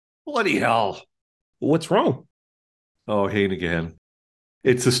Bloody hell. What's wrong? Oh, hey, again.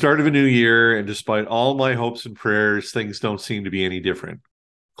 It's the start of a new year, and despite all my hopes and prayers, things don't seem to be any different.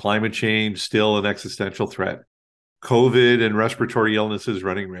 Climate change still an existential threat. COVID and respiratory illnesses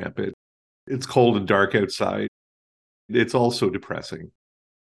running rampant. It's cold and dark outside. It's also depressing.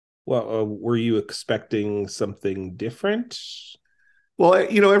 Well, were you expecting something different? Well,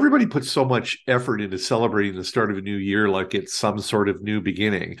 everybody puts so much effort into celebrating the start of a new year like it's some sort of new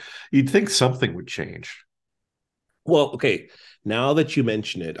beginning. You'd think something would change. Well, okay. Now that you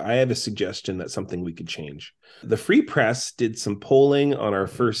mention it, I have a suggestion that something we could change. The Free Press did some polling on our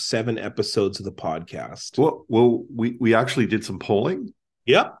first 7 episodes of the podcast. Well, we actually did some polling.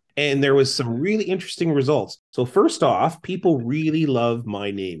 Yep. And there was some really interesting results. So first off, people really love my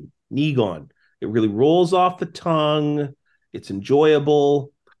name, Niigaan. It really rolls off the tongue. It's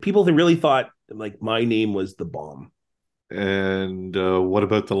enjoyable. People really thought like my name was the bomb. And what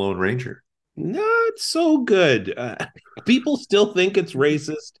about the Lone Ranger? Not so good. People still think it's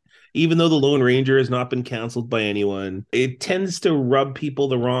racist, even though the Lone Ranger has not been canceled by anyone. It tends to rub people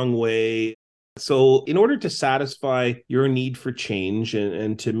the wrong way. So in order to satisfy your need for change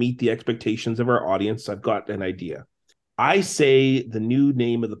and to meet the expectations of our audience, I've got an idea. I say the new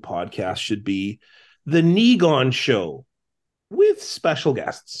name of the podcast should be The Niigaan Show with special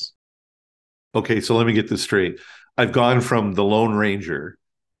guests. Okay, so let me get this straight. I've gone from the Lone Ranger,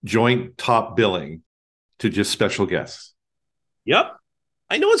 joint top billing, to just special guests. Yep.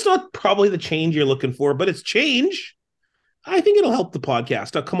 I know it's not probably the change you're looking for, but it's change. I think it'll help the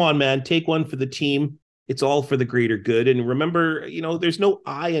podcast. Oh, come on, man. Take one for the team. It's all for the greater good. And remember, there's no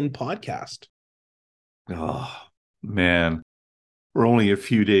I in podcast. Oh, man. We're only a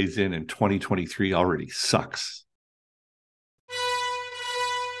few days in and 2023 already sucks.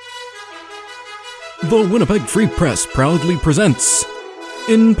 The Winnipeg Free Press proudly presents,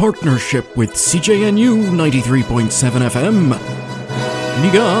 in partnership with CJNU 93.7 FM,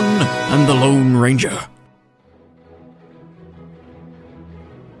 Niigaan and the Lone Ranger.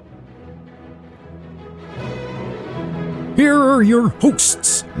 Here are your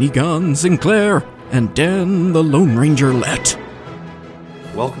hosts, Niigaan Sinclair and Dan the Lone Ranger Lett.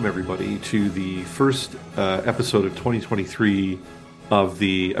 Welcome, everybody, to the first episode of 2023 of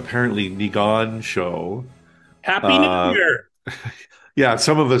the apparently Niigaan show. Happy New Year! Yeah,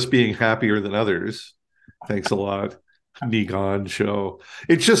 some of us being happier than others. Thanks a lot. Niigaan show.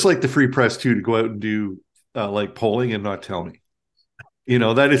 It's just like the Free Press too, to go out and do like polling and not tell me.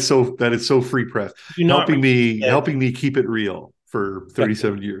 That is so Free Press. Helping me keep it real for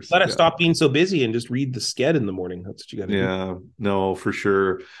 37 years. You gotta stop being so busy and just read the sked in the morning. That's what you gotta do. Yeah, no, for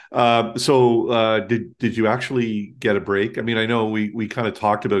sure. So did you actually get a break? I mean, I know we kind of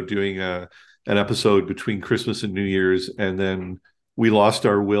talked about doing an episode between Christmas and New Year's, and then we lost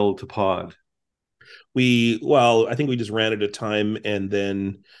our will to pod. I think we just ran out of time, and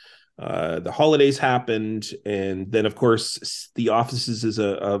then the holidays happened, and then of course the offices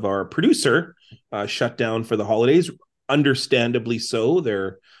of our producer shut down for the holidays. Understandably so.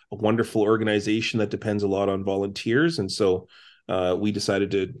 They're a wonderful organization that depends a lot on volunteers, and so we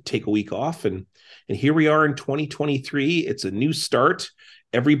decided to take a week off, and here we are in 2023. It's a new start.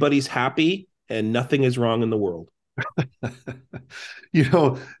 Everybody's happy, and nothing is wrong in the world. It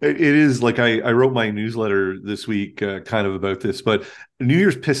is like I wrote my newsletter this week kind of about this, but New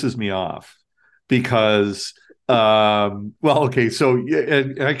Year's pisses me off because so yeah,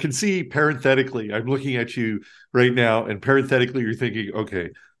 and I can see parenthetically, I'm looking at you right now, and parenthetically you're thinking, okay,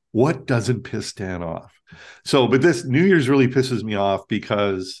 what doesn't piss Dan off? But this New Year's really pisses me off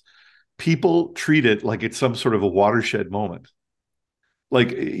because people treat it like it's some sort of a watershed moment. Like,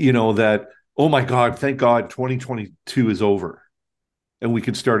 that, oh my God, thank God 2022 is over and we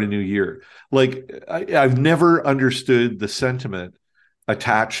can start a new year. Like, I've never understood the sentiment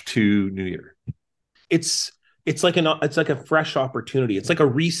attached to New Year. It's like a fresh opportunity. It's like a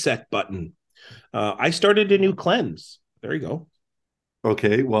reset button. I started a new cleanse. There you go.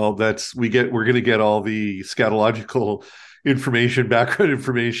 Okay, well, we're going to get all the scatological background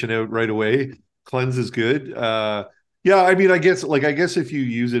information out right away. Cleanse is good. Yeah, I mean, I guess if you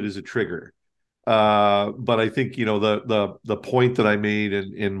use it as a trigger. But I think, the point that I made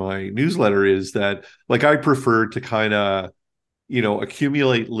in my newsletter is that, like, I prefer to kind of,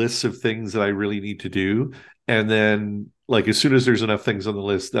 accumulate lists of things that I really need to do. And then, like, as soon as there's enough things on the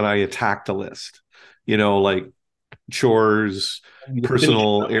list, then I attack the list, like chores,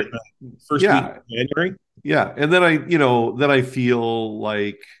 personal. First week of January. Yeah. And then I feel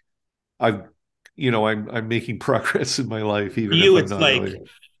like I'm making progress in my life. Even for you, if it's like, really.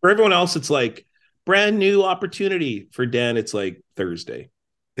 For everyone else, it's like brand new opportunity. For Dan, it's like Thursday.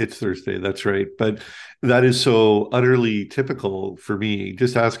 It's Thursday. That's right. But that is so utterly typical for me.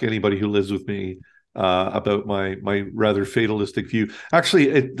 Just ask anybody who lives with me about my rather fatalistic view.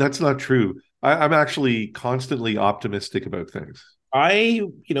 Actually, that's not true. I'm actually constantly optimistic about things.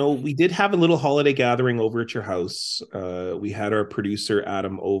 We did have a little holiday gathering over at your house. We had our producer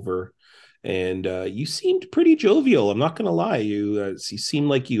Adam over, and you seemed pretty jovial. I'm not going to lie. You seemed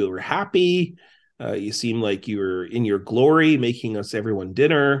like you were happy. You seemed like you were in your glory, making us everyone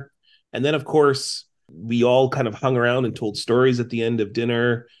dinner. And then, of course, we all kind of hung around and told stories at the end of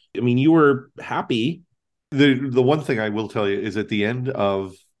dinner. I mean, you were happy. The one thing I will tell you is at the end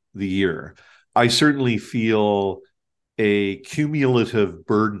of the year, I certainly feel a cumulative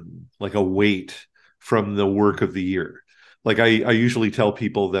burden, like a weight from the work of the year. Like I usually tell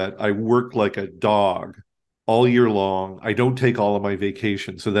people that I work like a dog all year long. I don't take all of my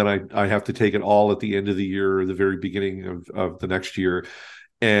vacation. So then I have to take it all at the end of the year or the very beginning of the next year.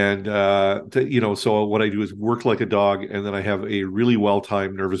 And, so what I do is work like a dog. And then I have a really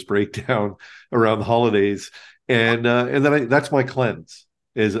well-timed nervous breakdown around the holidays. And then that's my cleanse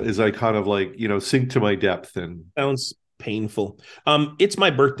is I kind of like, sink to my depth. And sounds painful. It's my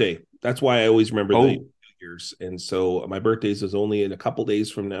birthday. That's why I always remember the years. And so my birthday is only in a couple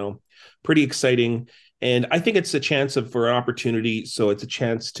days from now. Pretty exciting. And I think it's a chance for an opportunity. So it's a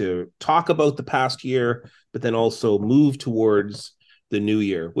chance to talk about the past year, but then also move towards the new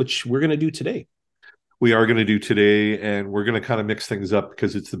year, which we're going to do today. We are going to do today, and we're going to kind of mix things up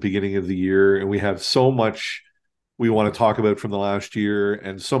because it's the beginning of the year, and we have so much we want to talk about from the last year,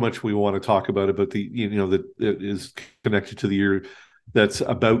 and so much we want to talk about the that is connected to the year that's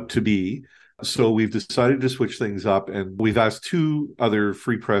about to be. So we've decided to switch things up, and we've asked two other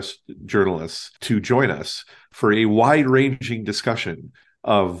Free Press journalists to join us for a wide-ranging discussion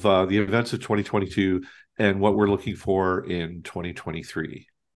of the events of 2022 and what we're looking for in 2023.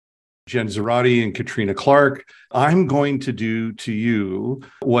 Jen Zoratti and Katrina Clarke, I'm going to do to you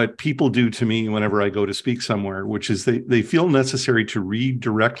what people do to me whenever I go to speak somewhere, which is they feel necessary to read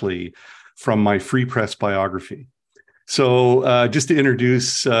directly from my Free Press biography. So just to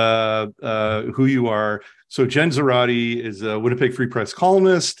introduce who you are. So Jen Zoratti is a Winnipeg Free Press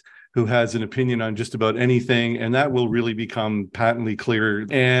columnist who has an opinion on just about anything, and that will really become patently clear.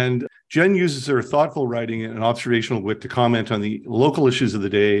 And Jen uses her thoughtful writing and observational wit to comment on the local issues of the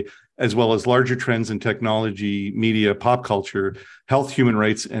day, as well as larger trends in technology, media, pop culture, health, human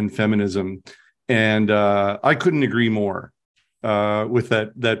rights, and feminism. And I couldn't agree more with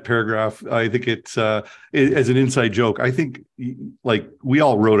that paragraph. I think it's as an inside joke. I think like we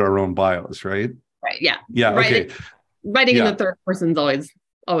all wrote our own bios, right? Right. Yeah. Yeah. Writing, okay. Writing in the third person's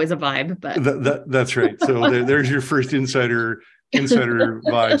always a vibe, but that's right. So there's your first insider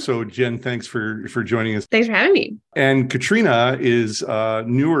vibe. So Jen, thanks for joining us. Thanks for having me. And Katrina is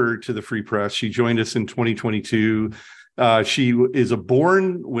newer to the Free Press. She joined us in 2022. She is a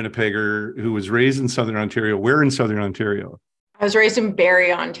born Winnipegger who was raised in Southern Ontario. Where in Southern Ontario? I was raised in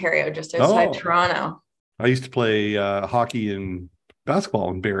Barrie, Ontario, just outside Toronto. I used to play hockey and basketball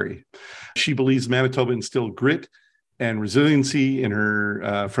in Barrie. She believes Manitoba instilled grit and resiliency in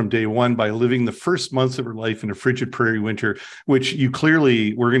her from day one by living the first months of her life in a frigid prairie winter, which you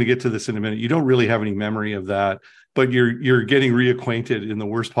clearly, we're going to get to this in a minute, you don't really have any memory of that, but you're getting reacquainted in the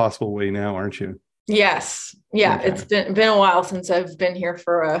worst possible way now, aren't you? Yes. Yeah. Okay. It's been a while since I've been here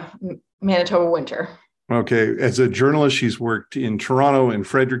for a Manitoba winter. Okay. As a journalist, she's worked in Toronto and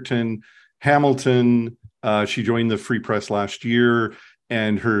Fredericton, Hamilton. She joined the Free Press last year,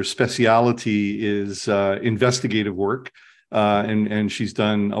 and her speciality is investigative work. And she's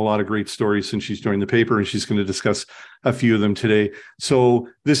done a lot of great stories since she's joined the paper, and she's going to discuss a few of them today. So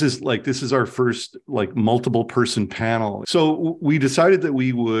this is our first multiple person panel. So we decided that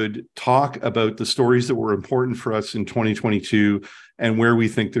we would talk about the stories that were important for us in 2022 and where we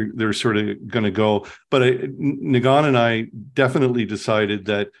think they're sort of going to go. But Niigaan and I definitely decided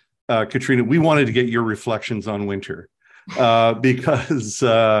that Katrina, we wanted to get your reflections on winter because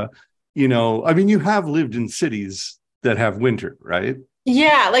you have lived in cities that have winter, right?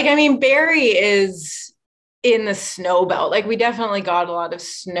 Yeah. Barrie is in the snow belt. We definitely got a lot of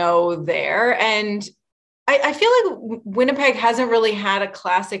snow there. And I feel like Winnipeg hasn't really had a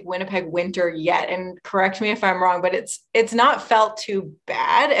classic Winnipeg winter yet. And correct me if I'm wrong, but it's not felt too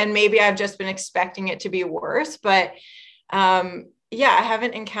bad. And maybe I've just been expecting it to be worse. But I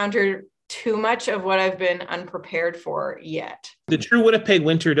haven't encountered too much of what I've been unprepared for yet. The true Winnipeg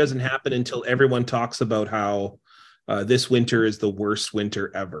winter doesn't happen until everyone talks about how this winter is the worst winter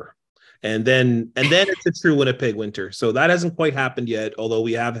ever. And then it's a true Winnipeg winter. So that hasn't quite happened yet, although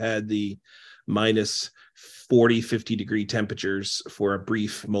we have had the minus 40, 50 degree temperatures for a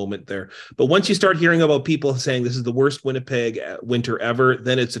brief moment there. But once you start hearing about people saying this is the worst Winnipeg winter ever,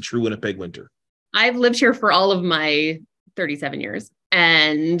 then it's a true Winnipeg winter. I've lived here for all of my 37 years,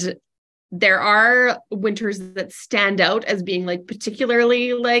 and there are winters that stand out as being like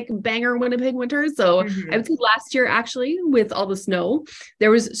particularly like banger Winnipeg winters. So I would say last year, actually, with all the snow,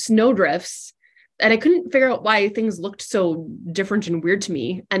 there was snow drifts, and I couldn't figure out why things looked so different and weird to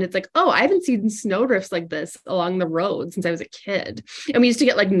me. And it's like, oh, I haven't seen snow drifts like this along the road since I was a kid. And we used to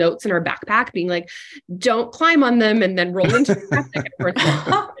get like notes in our backpack being like, don't climb on them and then roll into traffic.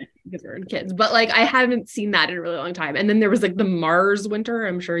 Because we're kids, but like I haven't seen that in a really long time. And then there was like the Mars winter,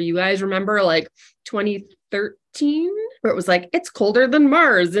 I'm sure you guys remember, like 2013, where it was like it's colder than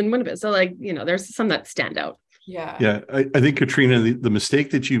Mars in Winnipeg. So like, you know, there's some that stand out. Yeah. I think, Katrina, the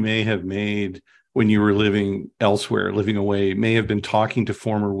mistake that you may have made when you were living elsewhere, living away, may have been talking to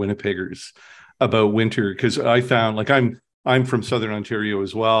former Winnipeggers about winter, because I found, like, I'm from Southern Ontario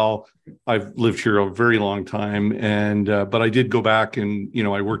as well. I've lived here a very long time. And, but I did go back and, you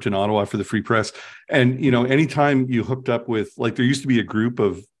know, I worked in Ottawa for the Free Press. And, you know, anytime you hooked up with, like, there used to be a group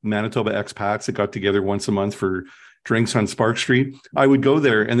of Manitoba expats that got together once a month for drinks on Spark Street. I would go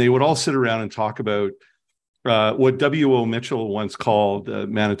there and they would all sit around and talk about what W.O. Mitchell once called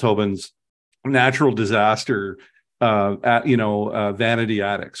Manitobans' natural disaster, vanity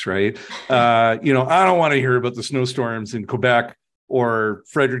addicts, right? I don't want to hear about the snowstorms in Quebec or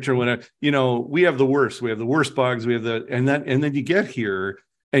Fredericton, whatever. We have the worst. We have the worst bugs. We have and then you get here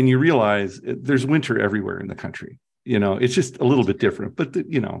and you realize there's winter everywhere in the country. It's just a little bit different, but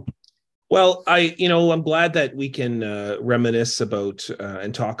Well, I'm glad that we can reminisce about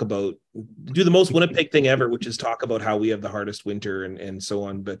and talk about, do the most Winnipeg thing ever, which is talk about how we have the hardest winter and so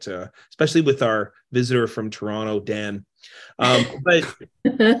on. But especially with our visitor from Toronto, Dan. Like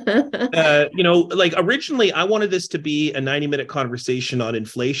originally I wanted this to be a 90-minute conversation on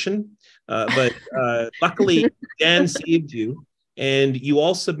inflation, but luckily Dan saved you. And you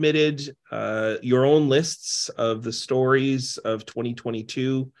all submitted your own lists of the stories of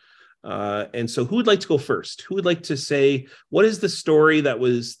 2022. And so who would like to go first? Who would like to say, what is the story that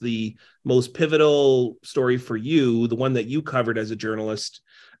was the most pivotal story for you, the one that you covered as a journalist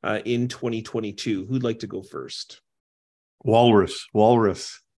in 2022? Who'd like to go first? Walrus.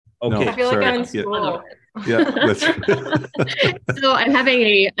 Okay. I feel like I'm in school. Yeah. So I'm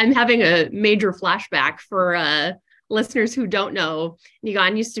having a major flashback for listeners who don't know.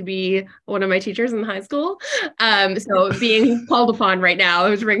 Niigaan used to be one of my teachers in high school. So being called upon right now, it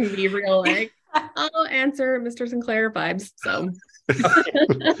was ringing me real like, I'll answer Mr. Sinclair vibes. So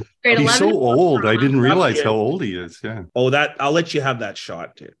he's so old. I didn't realize how old he is. Yeah. Oh, I'll let you have that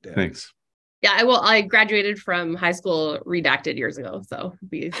shot, Dan. Thanks. Yeah, I graduated from high school redacted years ago. So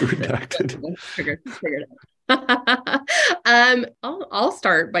redacted. Figured it out. I'll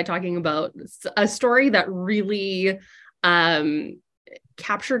start by talking about a story that really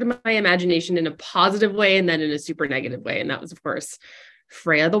captured my imagination in a positive way and then in a super negative way. And that was, of course,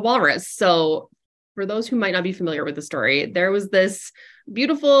 Freya the walrus. So for those who might not be familiar with the story, there was this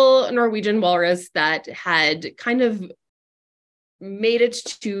beautiful Norwegian walrus that had kind of made it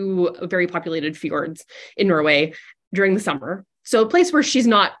to very populated fjords in Norway during the summer. So a place where she's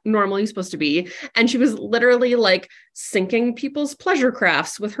not normally supposed to be. And she was literally like sinking people's pleasure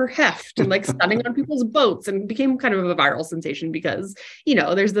crafts with her heft and like stunning on people's boats, and became kind of a viral sensation because,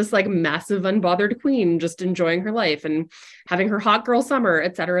 there's this like massive unbothered queen just enjoying her life and having her hot girl summer,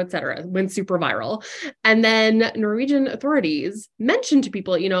 et cetera, went super viral. And then Norwegian authorities mentioned to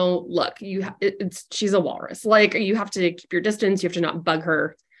people, look, she's a walrus. Like, you have to keep your distance. You have to not bug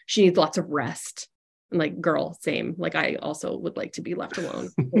her. She needs lots of rest. And like, girl, same. Like, I also would like to be left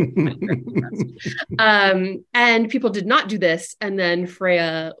alone. And people did not do this. And then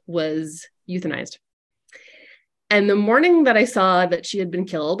Freya was euthanized. And the morning that I saw that she had been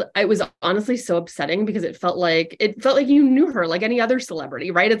killed, it was honestly so upsetting because it felt like you knew her like any other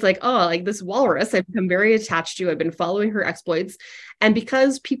celebrity, right? It's like, oh, like this walrus, I've become very attached to. I've been following her exploits. And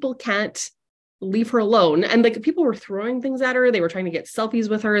because people can't leave her alone, and like people were throwing things at her, they were trying to get selfies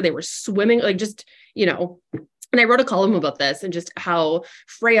with her, they were swimming, like just, and I wrote a column about this and just how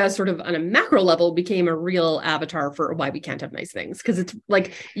Freya sort of on a macro level became a real avatar for why we can't have nice things. Because it's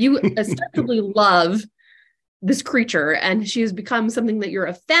like you ostensibly love this creature and she has become something that you're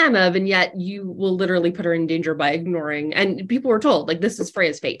a fan of, and yet you will literally put her in danger by ignoring. And people were told like this is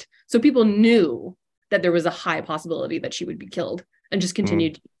Freya's fate. So people knew that there was a high possibility that she would be killed and just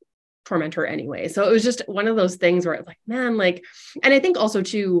continued to torment her anyway. So it was just one of those things where it's like, man, like, and I think also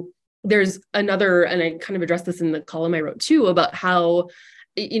too, there's another, and I kind of addressed this in the column I wrote too, about how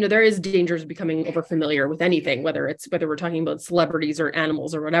there is dangers of becoming over familiar with anything, whether we're talking about celebrities or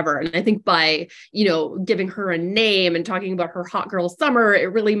animals or whatever. And I think by, giving her a name and talking about her hot girl summer,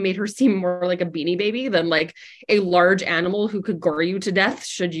 it really made her seem more like a Beanie Baby than like a large animal who could gore you to death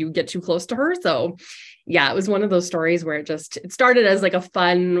should you get too close to her. So yeah, it was one of those stories where it started as like a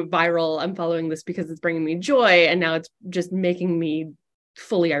fun viral, I'm following this because it's bringing me joy. And now it's just making me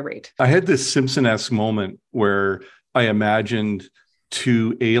fully irate. I had this Simpson-esque moment where I imagined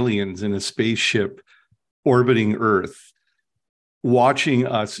two aliens in a spaceship orbiting Earth, watching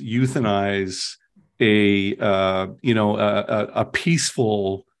us euthanize a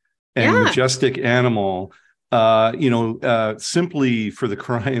peaceful and majestic animal, simply for the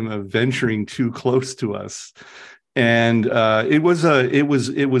crime of venturing too close to us. And it was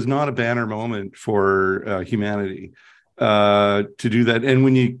not a banner moment for humanity to do that. And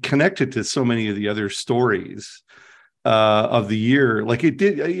when you connect it to so many of the other stories of the year, like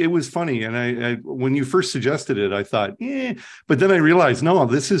it was funny. And I when you first suggested it, I thought, but then I realized, no,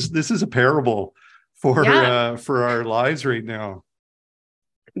 this is a parable for our lives right now.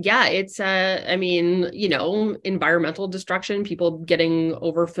 Yeah, it's environmental destruction, people getting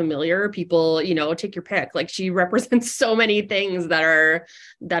over familiar, people, take your pick. Like, she represents so many things that are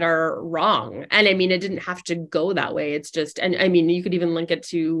wrong. And I mean, it didn't have to go that way. It's just, and I mean, you could even link it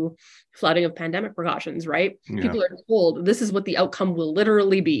to flouting of pandemic precautions, right? Yeah. People are told this is what the outcome will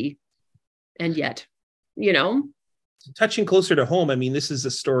literally be. And yet, touching closer to home, I mean, this is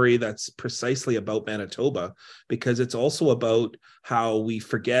a story that's precisely about Manitoba, because it's also about how we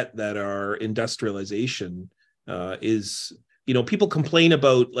forget that our industrialization is, people complain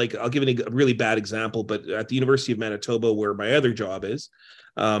about, like, I'll give a really bad example, but at the University of Manitoba, where my other job is,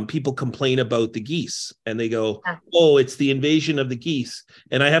 people complain about the geese, and they go, oh, it's the invasion of the geese.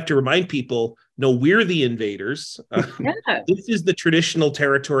 And I have to remind people, no, we're the invaders. This is the traditional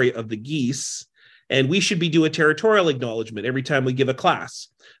territory of the geese. And we should be doing a territorial acknowledgement every time we give a class.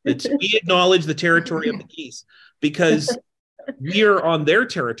 That we acknowledge the territory of the geese, because we are on their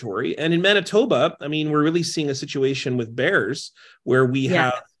territory. And in Manitoba, I mean, we're really seeing a situation with bears where we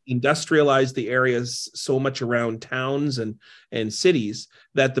have industrialized the areas so much around towns and cities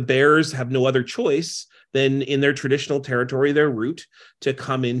that the bears have no other choice than, in their traditional territory, their route to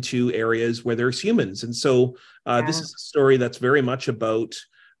come into areas where there's humans. And so this is a story that's very much about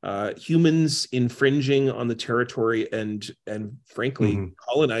humans infringing on the territory and frankly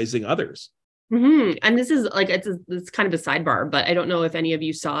colonizing others. And this is like, it's kind of a sidebar, but I don't know if any of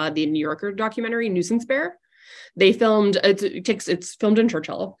you saw the New Yorker documentary Nuisance Bear. They filmed it's filmed in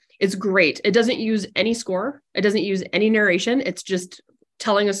Churchill. It's great. It doesn't use any score. It doesn't use any narration. It's just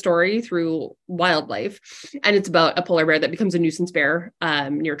telling a story through wildlife. And it's about a polar bear that becomes a nuisance bear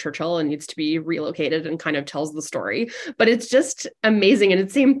near Churchill and needs to be relocated, and kind of tells the story. But it's just amazing. And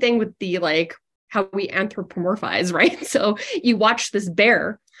it's the same thing with the, like, how we anthropomorphize, right? So you watch this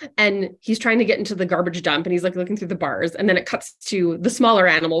bear and he's trying to get into the garbage dump, and he's like looking through the bars, and then it cuts to the smaller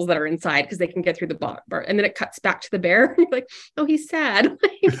animals that are inside because they can get through the bar, and then it cuts back to the bear. And you're like, oh, he's sad.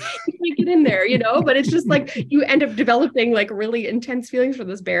 He can't get in there, but it's just like, you end up developing like really intense feelings for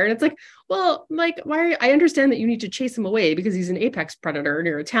this bear. And it's like, well, like, I understand that you need to chase him away because he's an apex predator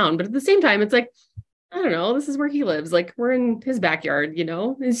near a town, but at the same time, it's like, I don't know, this is where he lives. Like, we're in his backyard,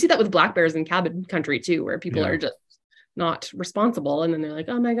 And you see that with black bears in cabin country too, where people are just not responsible. And then they're like,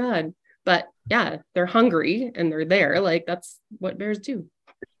 oh my God. But yeah, they're hungry and they're there. Like, that's what bears do.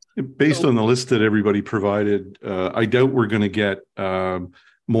 Based on the list that everybody provided, I doubt we're going to get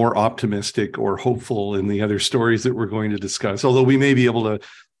more optimistic or hopeful in the other stories that we're going to discuss, although we may be able to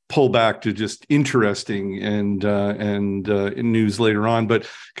pull back to just interesting and in news later on. But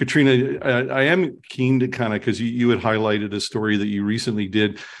Katrina, I am keen to kind of, because you had highlighted a story that you recently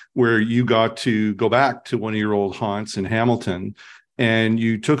did where you got to go back to one of your old haunts in Hamilton, and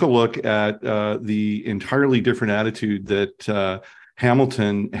you took a look at the entirely different attitude that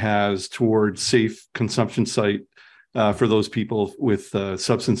Hamilton has towards safe consumption site for those people with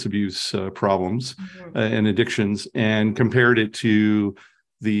substance abuse problems and addictions, and compared it to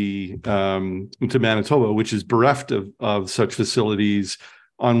Manitoba, which is bereft of such facilities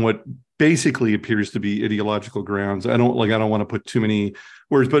on what basically appears to be ideological grounds. I don't want to put too many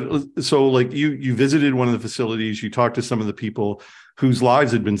words, but so, like, you visited one of the facilities, you talked to some of the people whose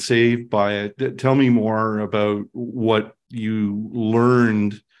lives had been saved by it. Tell me more about what you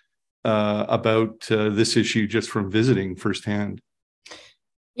learned about this issue just from visiting firsthand.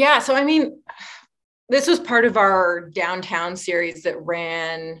 Yeah, so I mean, this was part of our downtown series that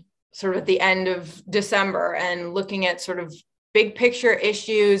ran sort of at the end of December, and looking at sort of big picture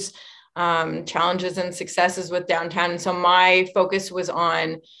issues. challenges and successes with downtown. And so my focus was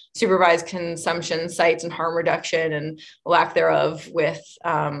on supervised consumption sites and harm reduction and lack thereof with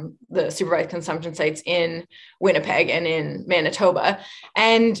the supervised consumption sites in Winnipeg and in Manitoba.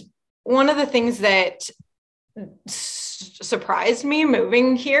 And one of the things that surprised me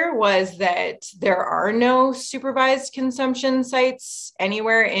moving here was that there are no supervised consumption sites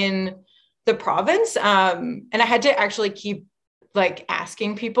anywhere in the province. And I had to actually keep like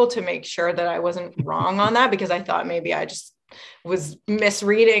asking people to make sure that I wasn't wrong on that, because I thought maybe I just was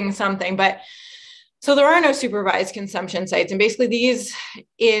misreading something. But so there are no supervised consumption sites. And basically these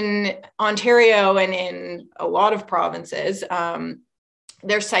in Ontario and in a lot of provinces,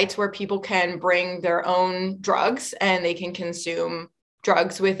 they're sites where people can bring their own drugs and they can consume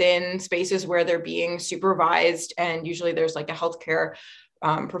drugs within spaces where they're being supervised. And usually there's like a healthcare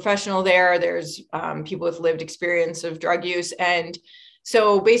professional there. There's people with lived experience of drug use. And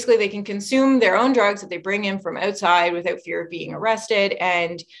so basically they can consume their own drugs that they bring in from outside without fear of being arrested.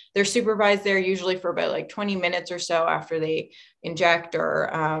 And they're supervised there usually for about like 20 minutes or so after they inject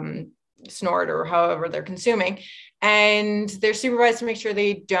or snort or however they're consuming. And they're supervised to make sure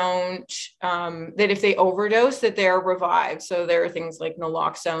they don't, that if they overdose, that they're revived. So there are things like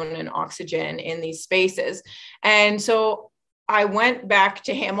naloxone and oxygen in these spaces. And so I went back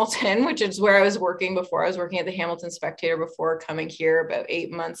to Hamilton, which is where I was working before. I was working at the Hamilton Spectator before coming here about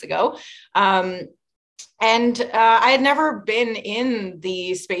 8 months ago. And I had never been in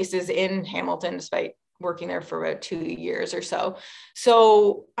the spaces in Hamilton, despite working there for about 2 years or so.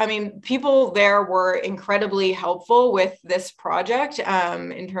 So, I mean, people there were incredibly helpful with this project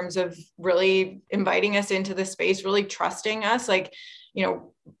in terms of really inviting us into the space, really trusting us, like, you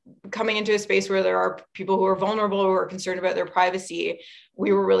know, coming into a space where there are people who are vulnerable, who are concerned about their privacy.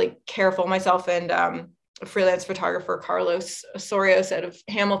 We were really careful, myself and a freelance photographer, Carlos Sorios out of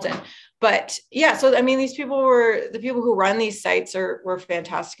Hamilton. But yeah, so I mean, these people were, the people who run these sites were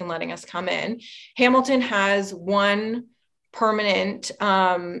fantastic in letting us come in. Hamilton has one permanent,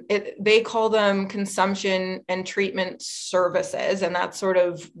 they call them consumption and treatment services. And that's sort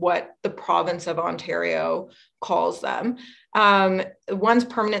of what the province of Ontario calls them. One's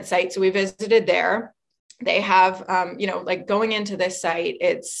permanent site. So we visited there. They have, you know, like going into this site,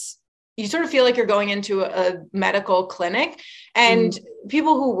 you sort of feel like you're going into a medical clinic, and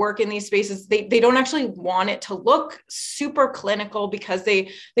people who work in these spaces, they don't actually want it to look super clinical, because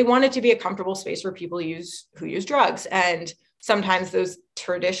they want it to be a comfortable space for people who use drugs. And sometimes those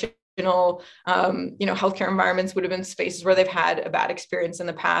traditional, you know, healthcare environments would have been spaces where they've had a bad experience in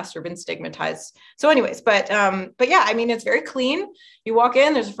the past or been stigmatized. So anyways, but yeah, I mean, it's very clean. You walk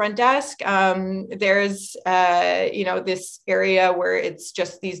in, there's a front desk. There's, you know, this area where it's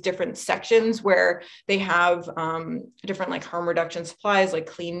just these different sections where they have different like harm reduction supplies, like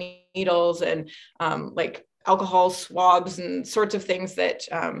clean needles and like alcohol swabs and sorts of things that,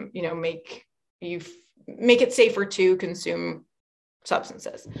 you know, make it safer to consume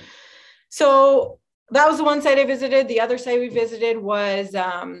substances. So that was the one site I visited. The other site we visited was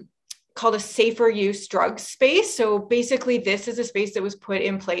called a safer use drug space. So basically this is a space that was put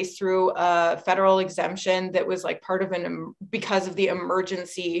in place through a federal exemption that was like part of because of the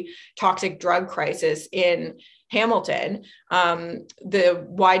emergency toxic drug crisis in Hamilton. The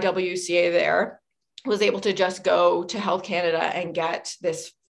YWCA there was able to just go to Health Canada and get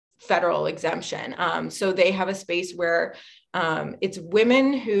this federal exemption. So they have a space where it's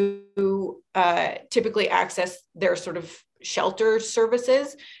women who typically access their sort of shelter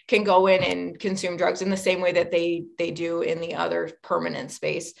services can go in and consume drugs in the same way that they do in the other permanent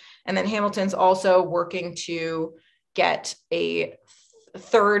space. And then Hamilton's also working to get a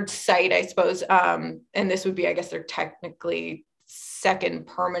third site, I suppose. And this would be, I guess, their technically second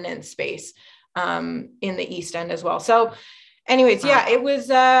permanent space in the East End as well. So anyways, yeah, it was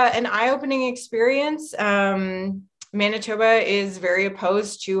an eye-opening experience. Manitoba is very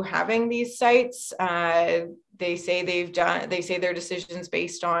opposed to having these sites. They say their decisions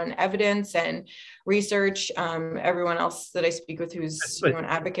based on evidence and research. Everyone else that I speak with who's an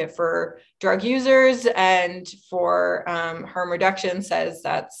advocate for drug users and for harm reduction says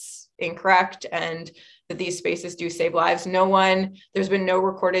that's incorrect, and that these spaces do save lives. There's been no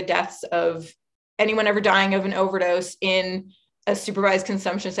recorded deaths of anyone ever dying of an overdose in a supervised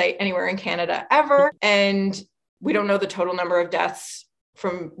consumption site anywhere in Canada ever. And we don't know the total number of deaths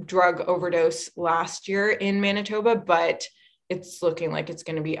from drug overdose last year in Manitoba, but it's looking like it's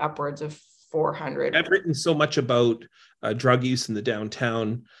going to be upwards of 400. I've written so much about drug use in the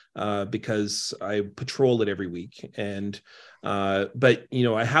downtown because I patrol it every week. And but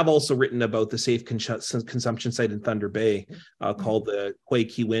I have also written about the safe consumption site in Thunder Bay called the Hue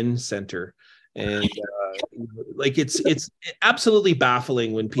Ki Win Center. And it's absolutely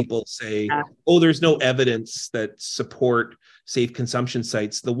baffling when people say, oh, there's no evidence that support safe consumption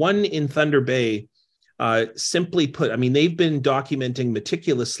sites. The one in Thunder Bay, simply put, I mean, they've been documenting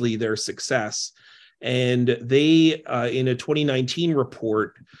meticulously their success. And they, in a 2019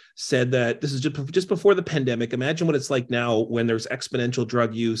 report, said that this is just before the pandemic. Imagine what it's like now when there's exponential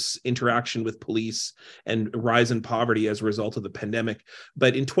drug use, interaction with police, and rise in poverty as a result of the pandemic.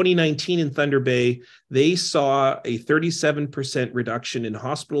 But in 2019 in Thunder Bay, they saw a 37% reduction in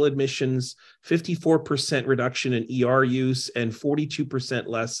hospital admissions, 54% reduction in ER use, and 42%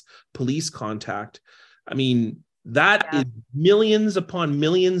 less police contact. I mean, that is millions upon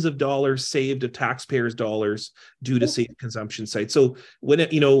millions of dollars saved of taxpayers' dollars due to safe consumption sites. So when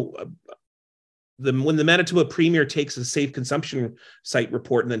when the Manitoba Premier takes a safe consumption site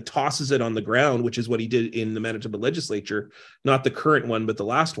report and then tosses it on the ground, which is what he did in the Manitoba legislature, not the current one, but the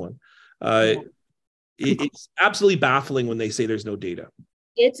last one, it's absolutely baffling when they say there's no data.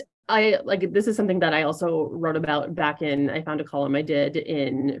 This is something that I also wrote about back in, I found a column I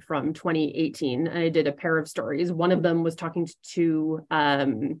did from 2018. I did a pair of stories. One of them was talking to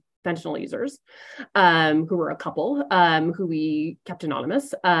fentanyl users, who were a couple, who we kept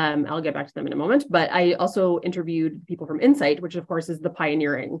anonymous. I'll get back to them in a moment, but I also interviewed people from Insight, which of course is the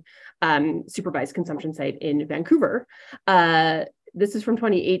pioneering supervised consumption site in Vancouver. This is from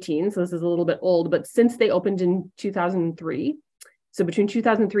 2018, so this is a little bit old, but since they opened in 2003, so between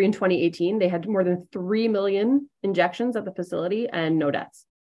 2003 and 2018, they had more than 3 million injections at the facility and no deaths.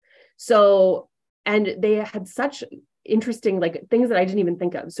 So, and they had such interesting things that I didn't even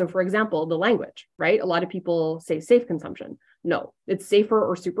think of. So for example, the language, right? A lot of people say safe consumption. No, it's safer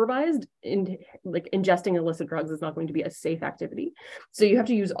or supervised. Ingesting illicit drugs is not going to be a safe activity. So you have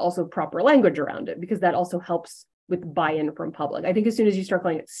to use also proper language around it, because that also helps with buy-in from public. I think as soon as you start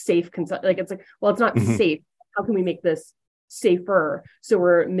calling it safe consumption, it's well, it's not safe. How can we make this safer? So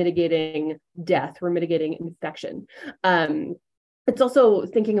we're mitigating death, we're mitigating infection. It's also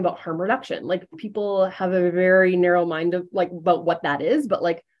thinking about harm reduction. People have a very narrow mind of about what that is, but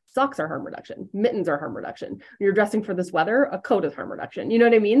socks are harm reduction, mittens are harm reduction. When you're dressing for this weather, a coat is harm reduction. You know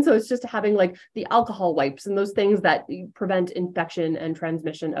what I mean? So it's just having the alcohol wipes and those things that prevent infection and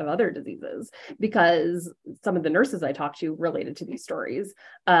transmission of other diseases. Because some of the nurses I talked to related to these stories,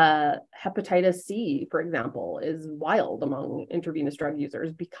 hepatitis C, for example, is wild among intravenous drug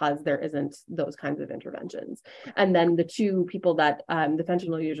users because there isn't those kinds of interventions. And then the two people that, the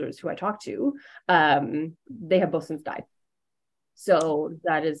fentanyl users who I talked to, they have both since died. So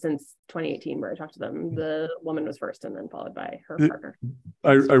that is since 2018 where I talked to them. The woman was first and then followed by her partner.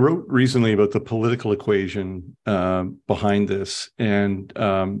 I wrote recently about the political equation behind this. And,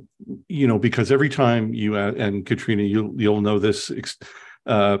 because every time you, and Katrina, you'll know this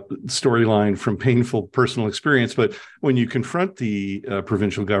storyline from painful personal experience, but when you confront the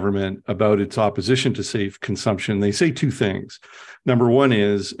provincial government about its opposition to safe consumption, they say two things. Number one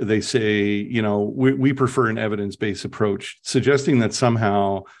is they say, we prefer an evidence-based approach, suggesting that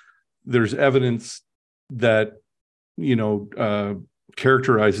somehow there's evidence that,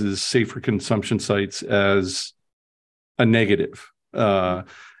 characterizes safer consumption sites as a negative.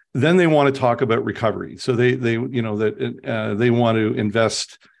 Then they want to talk about recovery. So they want to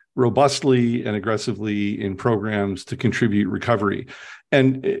invest robustly and aggressively in programs to contribute recovery.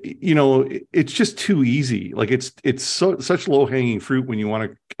 And it's just too easy. It's such low-hanging fruit when you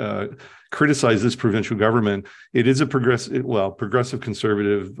want to criticize this provincial government. It is a progressive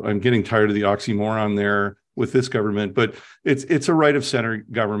conservative. I'm getting tired of the oxymoron there with this government, but it's a right of center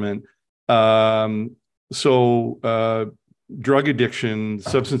government. Drug addiction,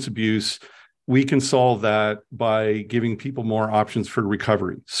 substance abuse, we can solve that by giving people more options for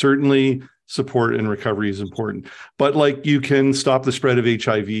recovery. Certainly, support and recovery is important, but you can stop the spread of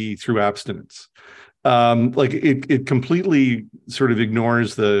HIV through abstinence. It completely sort of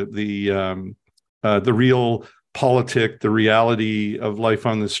ignores the real politic, the reality of life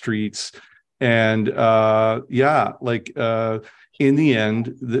on the streets, and in the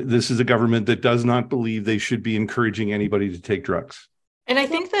end, this is a government that does not believe they should be encouraging anybody to take drugs. And I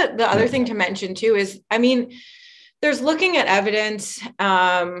think that the other thing to mention too is, there's looking at evidence,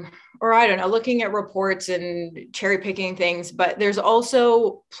 looking at reports and cherry picking things, but there's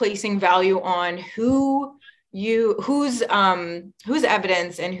also placing value on who whose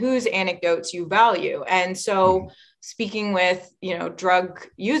evidence and whose anecdotes you value. And so speaking with, drug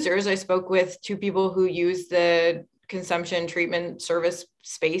users, I spoke with two people who use the consumption treatment service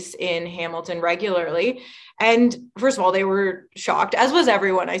space in Hamilton regularly. And first of all, they were shocked, as was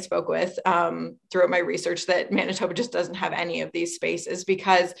everyone I spoke with throughout my research, that Manitoba just doesn't have any of these spaces,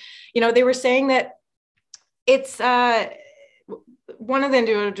 because, they were saying that it's one of the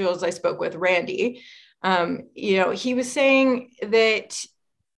individuals I spoke with, Randy, he was saying that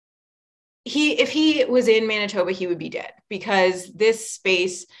if he was in Manitoba, he would be dead, because this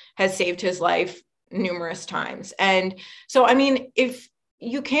space has saved his life numerous times. And so, if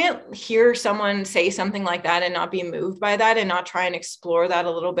you can't hear someone say something like that and not be moved by that and not try and explore that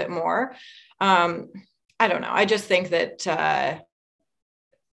a little bit more, I don't know. I just think that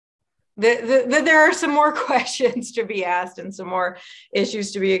there are some more questions to be asked and some more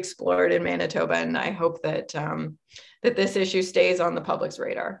issues to be explored in Manitoba. And I hope that that this issue stays on the public's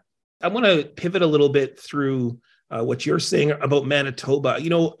radar. I want to pivot a little bit through what you're saying about Manitoba.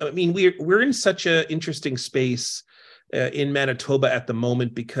 We're in such an interesting space in Manitoba at the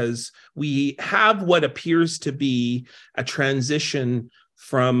moment, because we have what appears to be a transition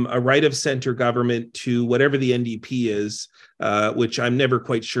from a right of center government to whatever the NDP is, which I'm never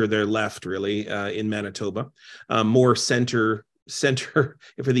quite sure they're left really in Manitoba, more center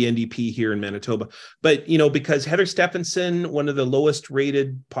for the NDP here in Manitoba. But, because Heather Stefanson, one of the lowest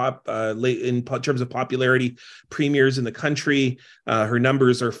rated in terms of popularity premiers in the country, her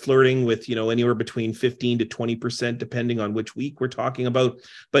numbers are flirting with, anywhere between 15 to 20%, depending on which week we're talking about.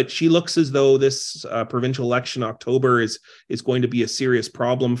 But she looks as though this provincial election, October, is going to be a serious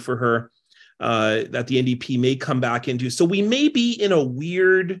problem for her, that the NDP may come back into. So we may be in a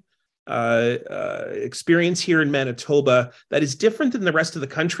weird experience here in Manitoba that is different than the rest of the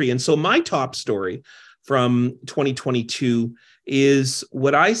country. And so my top story from 2022 is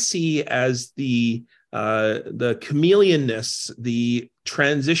what I see as the chameleonness, the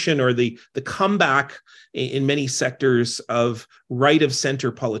transition, or the comeback in many sectors of right of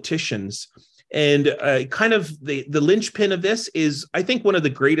center politicians. And kind of the linchpin of this is, I think, one of the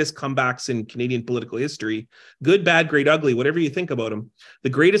greatest comebacks in Canadian political history. Good, bad, great, ugly, whatever you think about him. The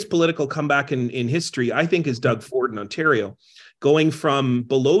greatest political comeback in history, I think, is Doug Ford in Ontario, going from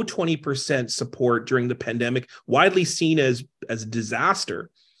below 20% support during the pandemic, widely seen as a disaster,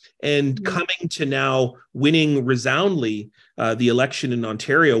 and coming to now winning resoundingly the election in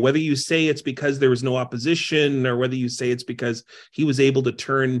Ontario. Whether you say it's because there was no opposition, or whether you say it's because he was able to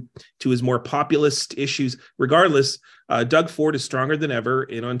turn to his more populist issues, regardless, Doug Ford is stronger than ever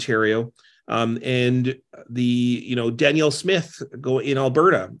in Ontario. And Danielle Smith in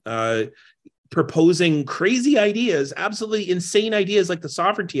Alberta, proposing crazy ideas, absolutely insane ideas like the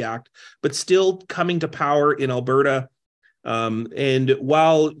Sovereignty Act, but still coming to power in Alberta. And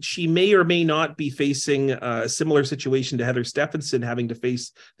while she may or may not be facing a similar situation to Heather Stefanson, having to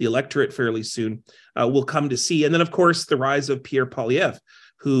face the electorate fairly soon, we'll come to see. And then, of course, the rise of Pierre Poilievre,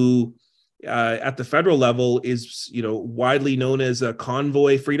 who at the federal level is, widely known as a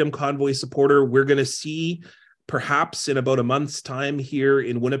freedom convoy supporter. We're going to see, perhaps in about a month's time here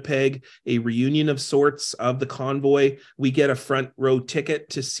in Winnipeg, a reunion of sorts of the convoy. We get a front row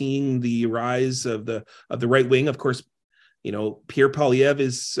ticket to seeing the rise of the right wing. Of course, Pierre Poilievre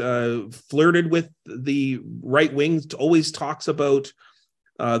is flirted with the right wing, always talks about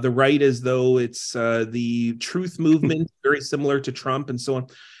the right as though it's the truth movement, very similar to Trump and so on.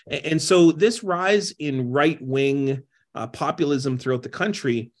 And so this rise in right-wing populism throughout the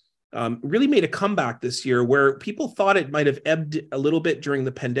country really made a comeback this year, where people thought it might have ebbed a little bit during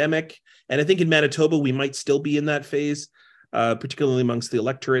the pandemic. And I think in Manitoba, we might still be in that phase, particularly amongst the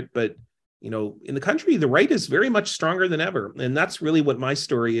electorate. But in the country, the right is very much stronger than ever. And that's really what my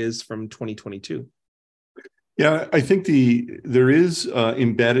story is from 2022. Yeah, I think there is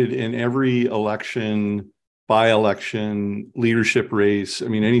embedded in every election, by-election, leadership race.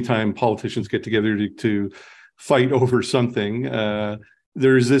 Anytime politicians get together to fight over something,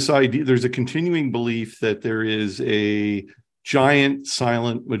 there's this idea, there's a continuing belief that there is a giant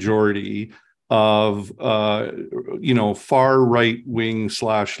silent majority of far right wing /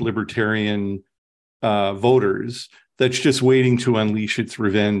 libertarian voters that's just waiting to unleash its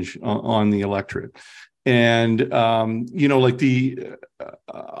revenge on the electorate. And it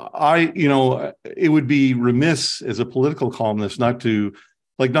would be remiss as a political columnist not to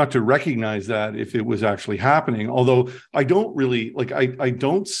recognize that if it was actually happening. Although I don't really I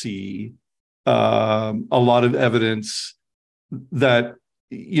don't see a lot of evidence that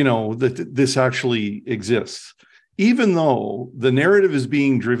that this actually exists. even though the narrative is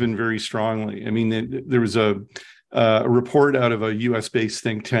being driven very strongly. I mean, there was a report out of a US-based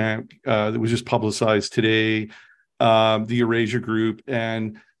think tank that was just publicized today, the Eurasia Group,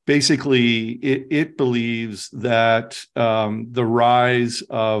 and basically it believes that the rise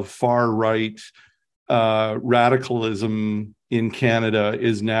of far-right radicalism in Canada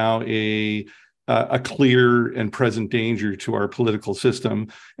is now a clear and present danger to our political system,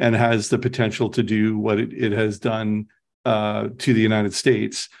 and has the potential to do what it has done to the United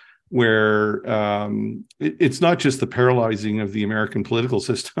States, where it's not just the paralyzing of the American political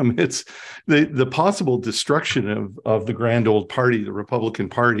system, it's the possible destruction of the grand old party, the Republican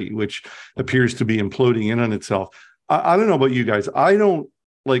Party, which appears to be imploding in on itself. I don't know about you guys.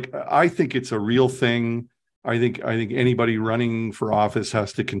 I think it's a real thing. I think anybody running for office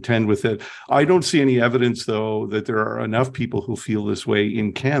has to contend with it. I don't see any evidence, though, that there are enough people who feel this way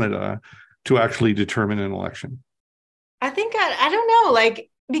in Canada to actually determine an election. I think I don't know, like,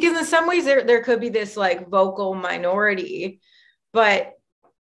 because in some ways there could be this like vocal minority, but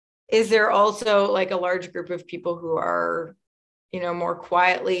is there also like a large group of people who are, more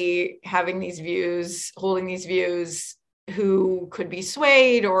quietly having these views, holding these views, who could be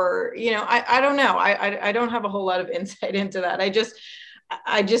swayed, or I don't know. I don't have a whole lot of insight into that. I just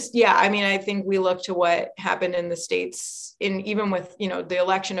I think we look to what happened in the States even with the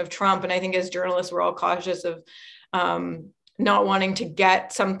election of Trump, and I think as journalists we're all cautious of not wanting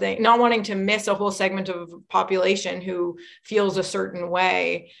to miss a whole segment of population who feels a certain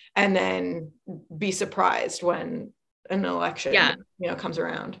way and then be surprised when an election comes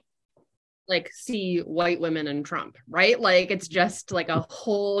around. Like, see white women and Trump, right? Like, it's just like a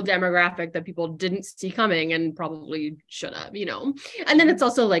whole demographic that people didn't see coming and probably should have, And then it's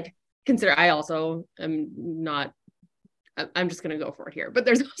also like, I also am not, I'm just going to go for it here, but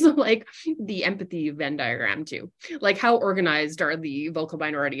there's also like the empathy Venn diagram too. Like, how organized are the vocal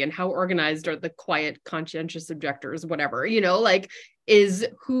minority, and how organized are the quiet, conscientious objectors, whatever, like,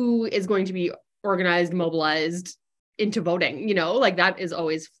 who is going to be organized, mobilized into voting, like, that is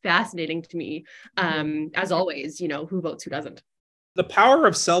always fascinating to me. As always, who votes, who doesn't. The power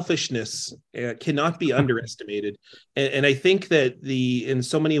of selfishness cannot be underestimated, and I think that in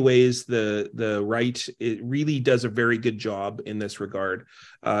so many ways the right, it really does a very good job in this regard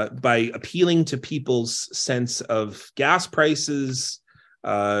by appealing to people's sense of gas prices,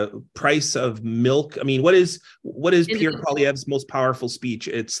 price of milk. I mean, what is Pierre Poilievre's most powerful speech?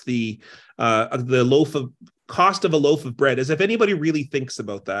 It's the cost of a loaf of bread, as if anybody really thinks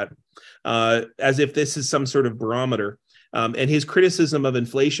about that, as if this is some sort of barometer. And his criticism of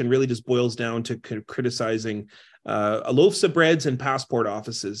inflation really just boils down to criticizing loaves of breads and passport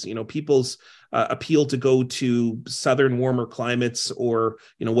offices. People's appeal to go to southern warmer climates, or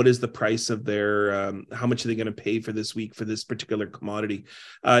what is the price of their how much are they going to pay for this week for this particular commodity.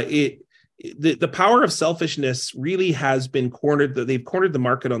 The power of selfishness really has been cornered. They've cornered the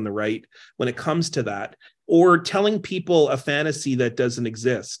market on the right when it comes to that, or telling people a fantasy that doesn't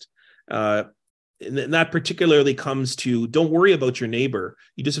exist. And that particularly comes to, don't worry about your neighbor.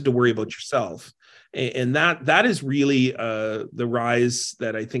 You just have to worry about yourself. And that is really the rise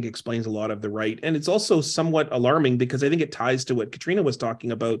that I think explains a lot of the right. And it's also somewhat alarming because I think it ties to what Katrina was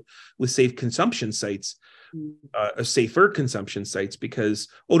talking about with safe consumption sites, safer consumption sites, because,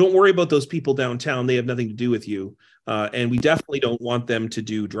 don't worry about those people downtown. They have nothing to do with you. And we definitely don't want them to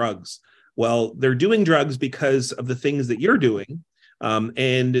do drugs. Well, they're doing drugs because of the things that you're doing.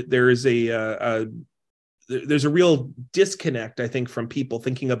 And there is there's a real disconnect, I think, from people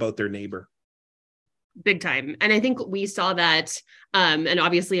thinking about their neighbor. Big time. And I think we saw that. And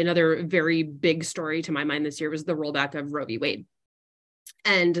obviously another very big story to my mind this year was the rollback of Roe v. Wade.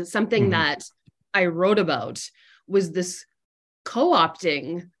 And something that I wrote about was this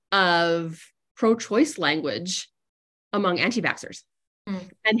co-opting of pro-choice language among anti-vaxxers,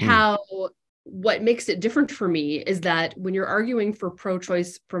 and how what makes it different for me is that when you're arguing for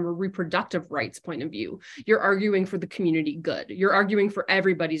pro-choice from a reproductive rights point of view, you're arguing for the community good. You're arguing for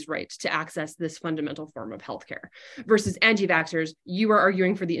everybody's right to access this fundamental form of healthcare. Versus anti-vaxxers, you are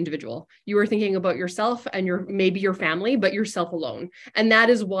arguing for the individual. You are thinking about yourself and maybe your family, but yourself alone. And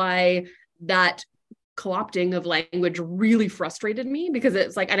that is why that co-opting of language really frustrated me, because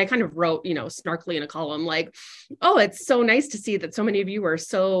it's like, and I kind of wrote, snarkily in a column, like, oh, it's so nice to see that so many of you are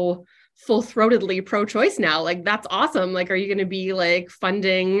so full-throatedly pro-choice now. Like, that's awesome. Like, are you going to be like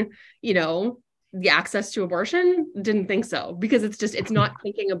funding, the access to abortion? Didn't think so, because it's not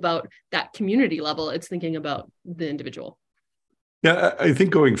thinking about that community level. It's thinking about the individual. Yeah, I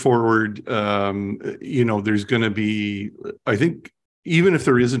think going forward, there's going to be, I think even if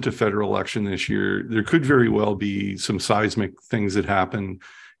there isn't a federal election this year, there could very well be some seismic things that happen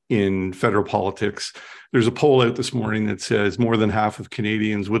in federal politics. There's a poll out this morning that says more than half of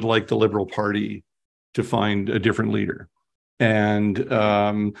Canadians would like the Liberal Party to find a different leader. And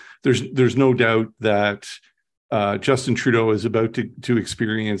there's no doubt that Justin Trudeau is about to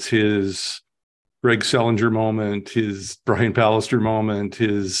experience his Greg Selinger moment, his Brian Pallister moment,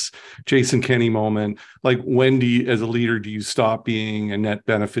 his Jason Kenney moment. Like, when do you, as a leader, do you stop being a net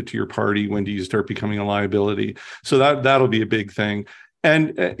benefit to your party? When do you start becoming a liability? So that'll be a big thing.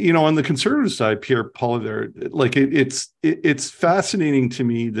 And on the Conservative side, Pierre Poilievre, like it's fascinating to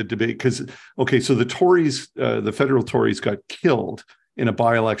me, the debate, because so the Tories, the federal Tories, got killed in a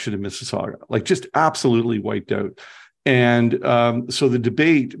by-election in Mississauga, like just absolutely wiped out. And so the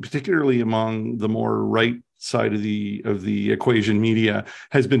debate, particularly among the more right side of the equation media,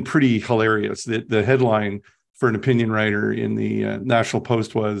 has been pretty hilarious. The headline for an opinion writer in the National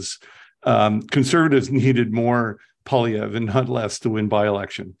Post was Conservatives needed more Poilievre and not less to win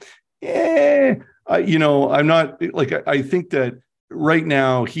by-election. I'm not like, I think that right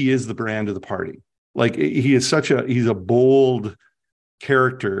now he is the brand of the party. Like, he's a bold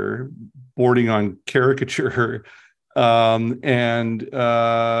character bordering on caricature.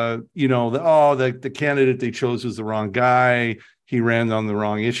 The candidate they chose was the wrong guy. He ran on the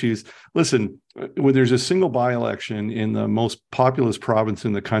wrong issues. Listen, when there's a single by-election in the most populous province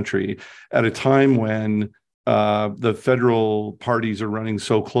in the country at a time when the federal parties are running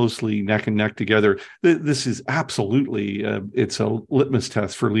so closely neck and neck together, this is absolutely it's a litmus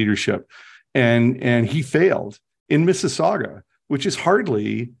test for leadership. And he failed in Mississauga, which is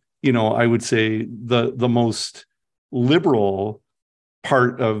hardly, I would say the most liberal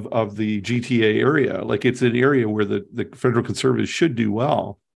part of the GTA area. Like, it's an area where the federal Conservatives should do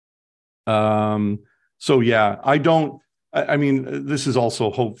well. So yeah, I mean, this is also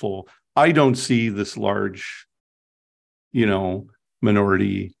hopeful. I don't see this large,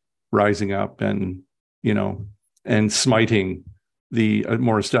 minority rising up and smiting the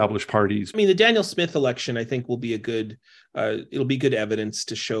more established parties. I mean, the Danielle Smith election, I think, will be it'll be good evidence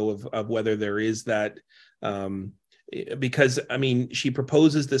to show of whether there is that, because, I mean, she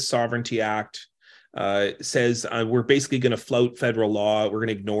proposes this Sovereignty Act, says we're basically going to flout federal law. We're going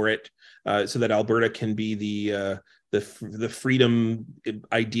to ignore it so that Alberta can be the freedom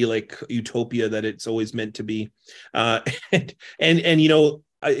idyllic utopia that it's always meant to be. Albertans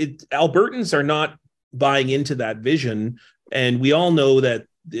are not buying into that vision. And we all know that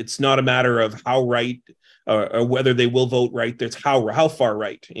it's not a matter of how right or whether they will vote right. There's how far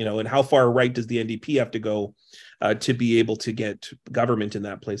right, and how far right does the NDP have to go to be able to get government in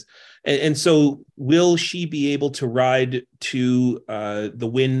that place. And so will she be able to ride to the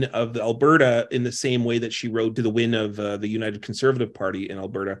win of the Alberta in the same way that she rode to the win of the United Conservative Party in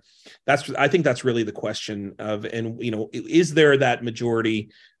Alberta? I think that's really the question is there that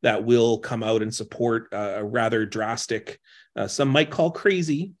majority that will come out and support a rather drastic, some might call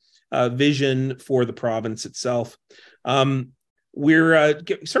crazy, vision for the province itself? We're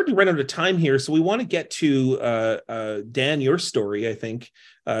starting to run out of time here, so we want to get to Dan, your story. I think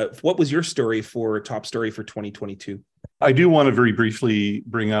what was your top story for 2022? I do want to very briefly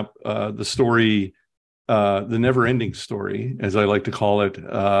bring up the story, the never-ending story, as I like to call it,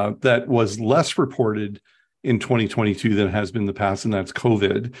 that was less reported in 2022 than it has been in the past, and that's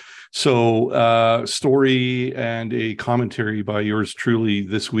COVID. So, story and a commentary by yours truly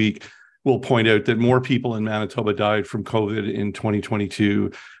this week will point out that more people in Manitoba died from COVID in 2022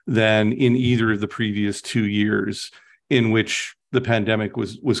 than in either of the previous 2 years, in which the pandemic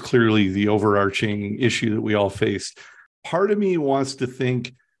was clearly the overarching issue that we all faced. Part of me wants to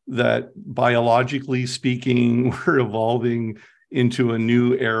think that biologically speaking, we're evolving into a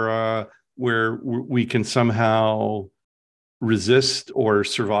new era where we can somehow resist or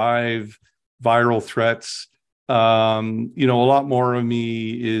survive viral threats. A lot more of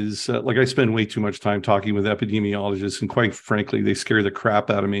me is I spend way too much time talking with epidemiologists, and quite frankly, they scare the crap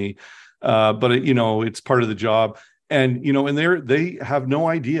out of me. But it's part of the job, and they have no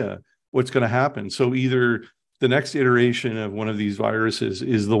idea what's going to happen. So either the next iteration of one of these viruses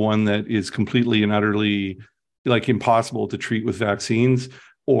is the one that is completely and utterly impossible to treat with vaccines,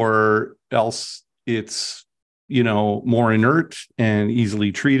 or else it's more inert and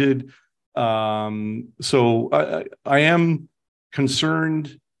easily treated. So I am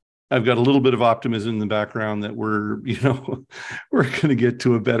concerned. I've got a little bit of optimism in the background that we're going to get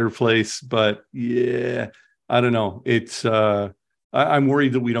to a better place, but yeah, I don't know. It's, I'm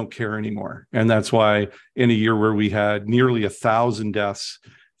worried that we don't care anymore. And that's why in a year where we had nearly 1,000 deaths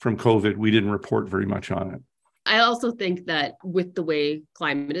from COVID, we didn't report very much on it. I also think that with the way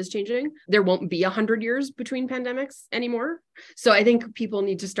climate is changing, there won't be 100 years between pandemics anymore. So I think people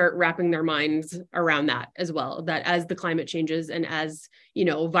need to start wrapping their minds around that as well, that as the climate changes and as,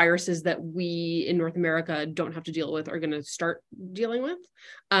 viruses that we in North America don't have to deal with are going to start dealing with,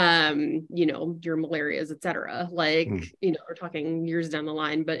 your malarias, et cetera. We're talking years down the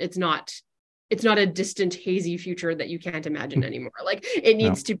line, but it's not a distant, hazy future that you can't imagine anymore. Like, it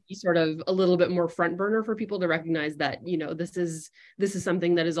needs to be sort of a little bit more front burner for people to recognize that, this is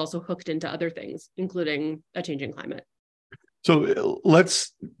something that is also hooked into other things, including a changing climate. So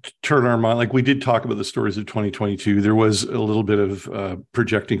let's turn our mind. Like, we did talk about the stories of 2022. There was a little bit of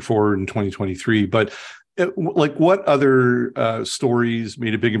projecting forward in 2023, but what other stories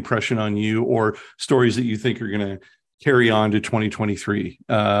made a big impression on you, or stories that you think are going to carry on to 2023?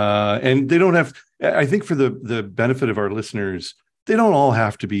 And they don't have, I think, for the benefit of our listeners, they don't all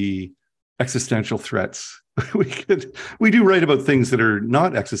have to be existential threats. We do write about things that are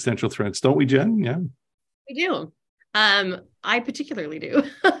not existential threats, don't we, Jen? Yeah. We do. I particularly do.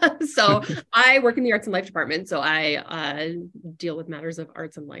 So I work in the arts and life department. So I deal with matters of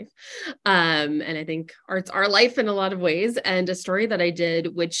arts and life. And I think arts are life in a lot of ways. And a story that I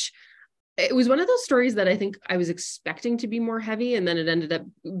did, which it was one of those stories that I think I was expecting to be more heavy, and then it ended up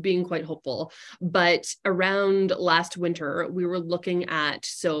being quite hopeful. But around last winter, we were looking at,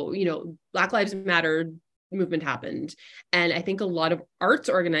 Black Lives Matter movement happened. And I think a lot of arts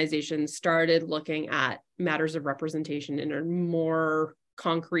organizations started looking at matters of representation in a more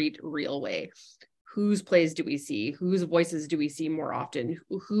concrete, real way. Whose plays do we see? Whose voices do we see more often?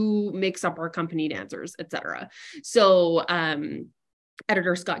 Who makes up our company dancers, et cetera? So,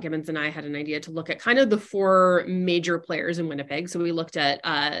 editor Scott Gibbons and I had an idea to look at kind of the four major players in Winnipeg. So we looked at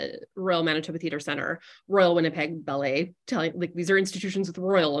Royal Manitoba Theatre Centre, Royal Winnipeg Ballet, these are institutions with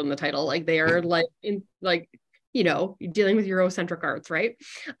Royal in the title. Like, they are dealing with Eurocentric arts, right?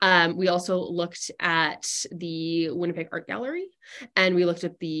 We also looked at the Winnipeg Art Gallery, and we looked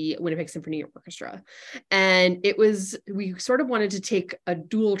at the Winnipeg Symphony Orchestra. And we sort of wanted to take a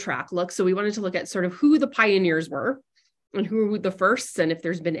dual track look. So we wanted to look at sort of who the pioneers were, and who were the firsts, and if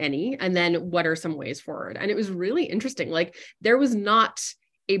there's been any, and then what are some ways forward. And it was really interesting. Like, there was not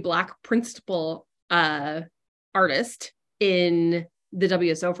a Black principal artist in the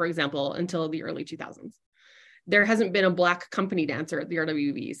WSO, for example, until the early 2000s. There hasn't been a Black company dancer at the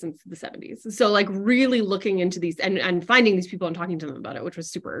RWB since the 70s. So, like, really looking into these and finding these people and talking to them about it, which was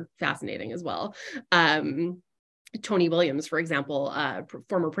super fascinating as well. Tony Williams, for example,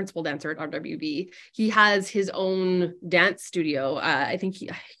 former principal dancer at RWB, he has his own dance studio. I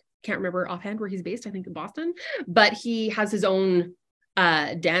can't remember offhand where he's based, I think in Boston, but he has his own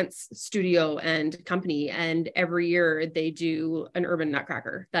dance studio and company. And every year they do an urban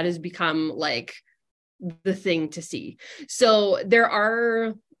nutcracker that has become like the thing to see. So there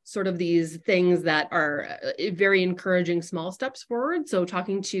are sort of these things that are very encouraging small steps forward. So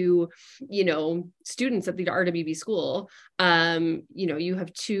talking to, students at the RWB school, you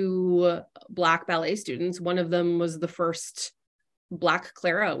have two Black ballet students. One of them was the first Black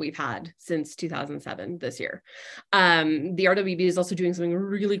Clara we've had since 2007 this year. The RWB is also doing something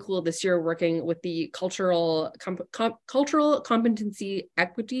really cool this year, working with the Cultural Competency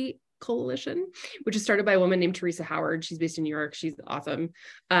Equity Coalition, which is started by a woman named Teresa Howard. She's based in New York. She's awesome.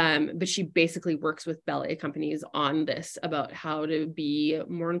 But she basically works with ballet companies on this, about how to be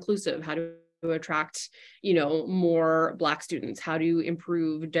more inclusive, how to attract, more Black students, how to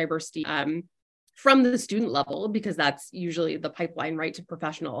improve diversity from the student level, because that's usually the pipeline, right, to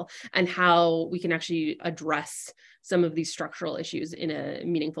professional, and how we can actually address some of these structural issues in a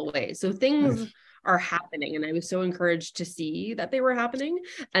meaningful way. So things are happening. And I was so encouraged to see that they were happening,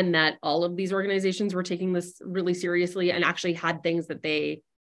 and that all of these organizations were taking this really seriously and actually had things that they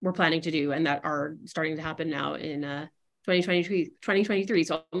were planning to do and that are starting to happen now in 2023.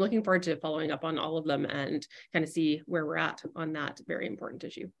 So I'm looking forward to following up on all of them and kind of see where we're at on that very important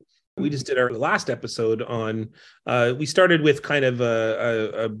issue. We just did our last episode on, we started with kind of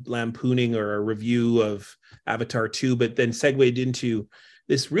a lampooning or a review of Avatar 2, but then segued into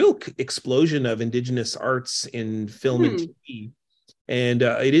this real explosion of Indigenous arts in film and TV. And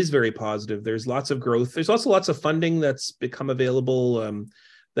it is very positive. There's lots of growth. There's also lots of funding that's become available,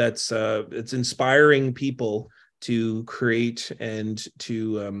 it's inspiring people to create and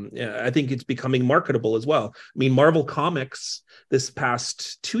to, I think it's becoming marketable as well. I mean, Marvel Comics this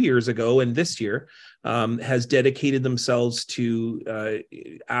past 2 years ago and this year has dedicated themselves to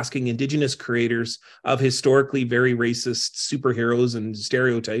asking Indigenous creators of historically very racist superheroes and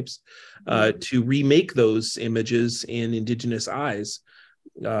stereotypes to remake those images in Indigenous eyes.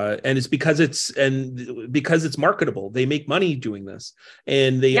 And it's because it's marketable. They make money doing this,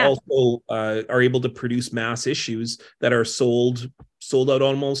 and they also are able to produce mass issues that are sold out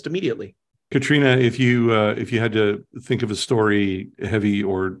almost immediately. Katrina, if you had to think of a story, heavy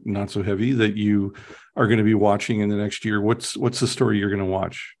or not so heavy, that you are going to be watching in the next year, what's the story you're going to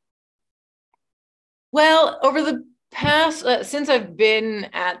watch? Well, over the past, since I've been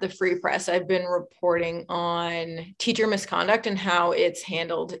at the Free Press, I've been reporting on teacher misconduct and how it's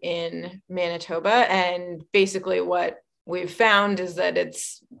handled in Manitoba. And basically what we've found is that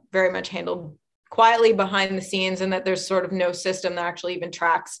it's very much handled quietly behind the scenes, and that there's sort of no system that actually even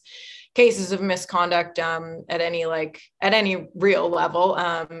tracks cases of misconduct at any real level,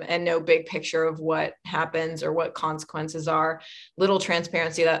 and no big picture of what happens or what consequences are, little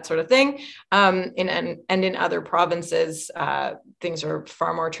transparency, that sort of thing. In other provinces, things are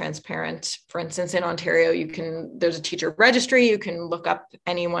far more transparent. For instance, in Ontario, there's a teacher registry. You can look up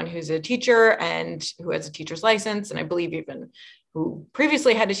anyone who's a teacher and who has a teacher's license, and I believe even who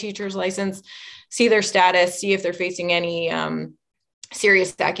previously had a teacher's license, see their status, see if they're facing any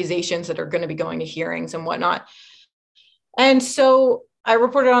serious accusations that are going to be going to hearings and whatnot. And so I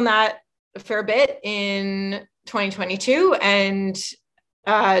reported on that a fair bit in 2022. And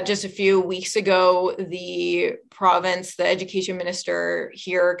just a few weeks ago, the education minister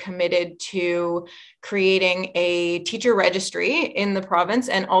here, committed to creating a teacher registry in the province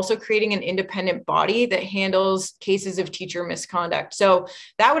and also creating an independent body that handles cases of teacher misconduct. So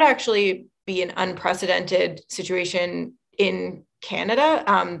that would actually be an unprecedented situation in Canada.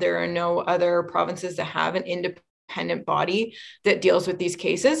 There are no other provinces that have an independent body that deals with these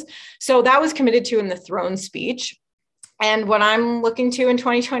cases. So that was committed to in the throne speech. And what I'm looking to in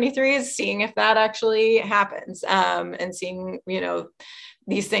 2023 is seeing if that actually happens, and seeing,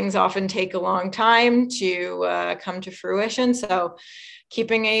 these things often take a long time to come to fruition. So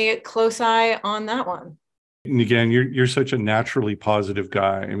keeping a close eye on that one. Niigaan, you're such a naturally positive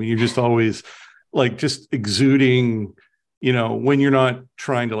guy. I mean, you're just always just exuding, when you're not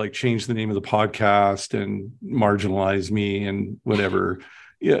trying to change the name of the podcast and marginalize me and whatever.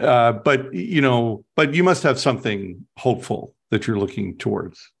 But you must have something hopeful that you're looking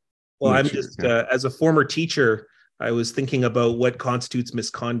towards. Well, I'm just, as a former teacher, I was thinking about what constitutes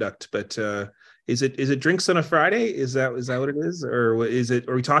misconduct, but is it drinks on a Friday? Is that what it is? Or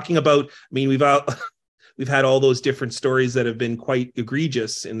are we talking about, we've had all those different stories that have been quite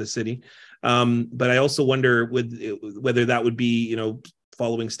egregious in the city. But I also wonder whether that would be,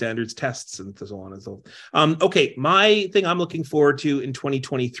 following standards tests and so on and so on. Okay, my thing I'm looking forward to in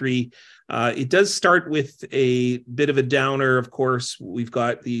 2023, it does start with a bit of a downer. Of course, we've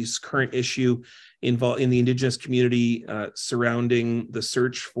got these current issue involved in the Indigenous community surrounding the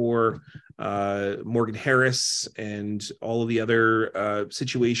search for Morgan Harris and all of the other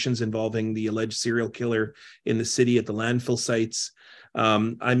situations involving the alleged serial killer in the city at the landfill sites.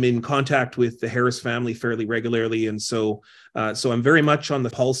 I'm in contact with the Harris family fairly regularly, and so I'm very much on the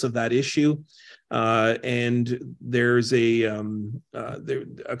pulse of that issue. And there's there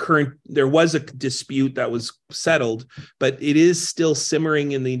was a dispute that was settled, but it is still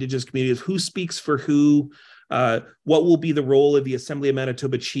simmering in the Indigenous community of who speaks for who. What will be the role of the Assembly of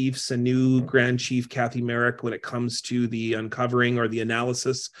Manitoba Chiefs and new Grand Chief Kathy Merrick when it comes to the uncovering or the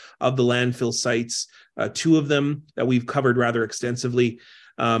analysis of the landfill sites? Two of them that we've covered rather extensively.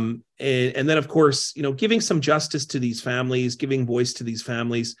 And then, of course, giving some justice to these families, giving voice to these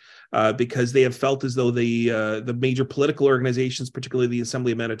families, because they have felt as though the major political organizations, particularly the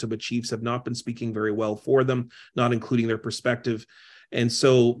Assembly of Manitoba Chiefs, have not been speaking very well for them, not including their perspective. And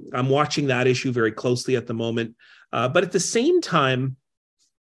so I'm watching that issue very closely at the moment. But at the same time,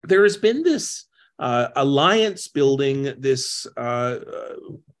 there has been this alliance building, this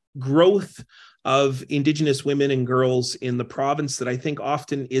growth of Indigenous women and girls in the province that I think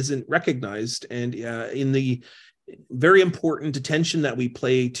often isn't recognized. And in the very important attention that we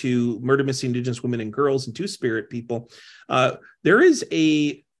play to murder missing Indigenous women and girls and Two-Spirit people, there is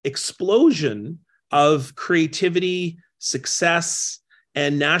a explosion of creativity, success,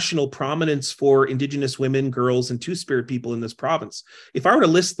 and national prominence for Indigenous women, girls, and Two-Spirit people in this province. If I were to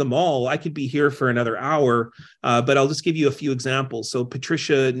list them all, I could be here for another hour, but I'll just give you a few examples. So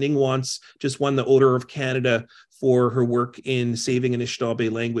Patricia Ningwants just won the Order of Canada for her work in saving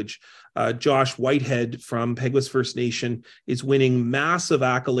Anishinaabe language. Josh Whitehead from Peguis First Nation is winning massive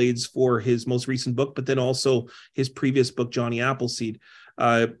accolades for his most recent book, but then also his previous book, Johnny Appleseed.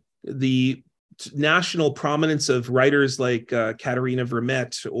 The national prominence of writers like Katarina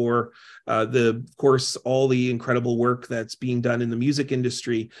Vermette, or of course, all the incredible work that's being done in the music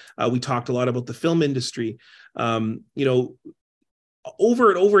industry. We talked a lot about the film industry. over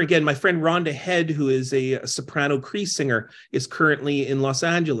and over again, my friend Rhonda Head, who is a soprano Cree singer, is currently in Los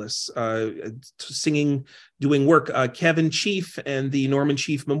Angeles singing, doing work. Kevin Chief and the Norman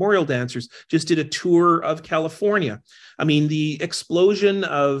Chief Memorial Dancers just did a tour of California. I mean, the explosion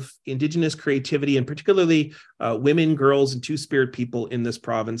of Indigenous creativity, and particularly women, girls, and Two-Spirit people in this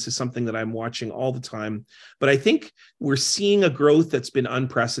province, is something that I'm watching all the time. But I think we're seeing a growth that's been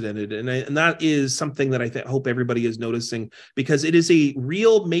unprecedented. And that is something that I hope everybody is noticing, because it is a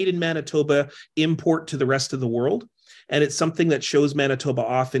real made in Manitoba import to the rest of the world. And it's something that shows Manitoba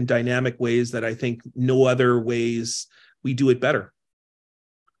off in dynamic ways that I think no other ways we do it better.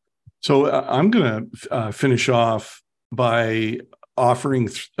 So I'm going to finish off by offering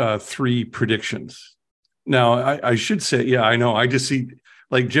three predictions. Now, I should say, yeah, I know. I just see,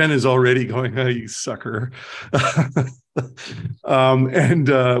 like, Jen is already going, "Oh, you sucker," and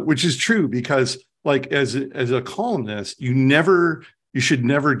which is true, because, like, as a columnist, you should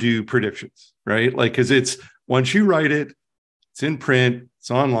never do predictions, right? Like, because it's, once you write it, it's in print,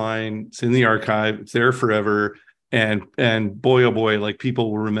 it's online, it's in the archive, it's there forever. And boy, oh boy, like,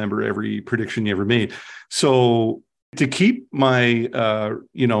 people will remember every prediction you ever made. So to keep my,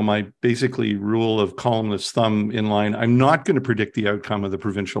 my basically rule of columnist thumb in line, I'm not going to predict the outcome of the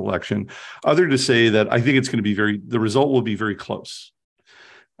provincial election, other to say that I think it's going to be the result will be very close.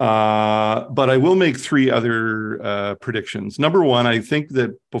 But I will make three other predictions. Number one, I think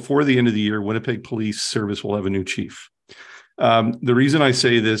that before the end of the year, Winnipeg Police Service will have a new chief. The reason I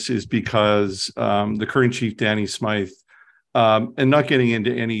say this is because the current chief, Danny Smythe, and not getting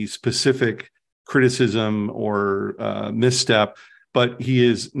into any specific criticism or misstep, but he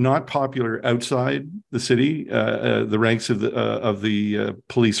is not popular outside the city, the ranks of the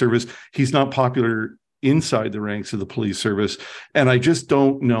police service. He's not popular inside the ranks of the police service. And I just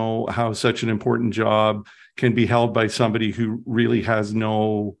don't know how such an important job can be held by somebody who really has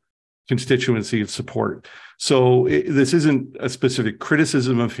no constituency of support. So this isn't a specific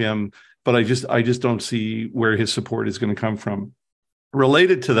criticism of him, but I just don't see where his support is going to come from.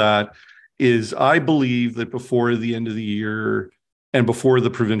 Related to that is, I believe that before the end of the year and before the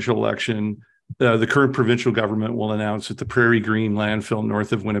provincial election, the current provincial government will announce that the Prairie Green landfill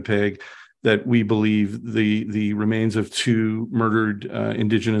north of Winnipeg, that we believe the remains of two murdered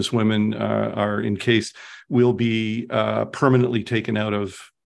Indigenous women are encased, will be permanently taken out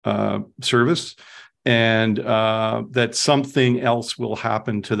of service, and that something else will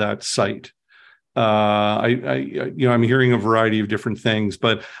happen to that site. I'm hearing a variety of different things,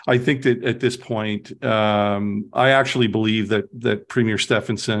 but I think that at this point, I actually believe that Premier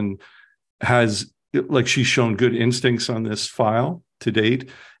Stephenson has, like, she's shown good instincts on this file to date.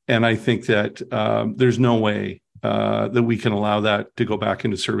 And I think that there's no way that we can allow that to go back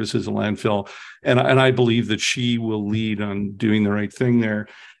into service as a landfill. And I believe that she will lead on doing the right thing there.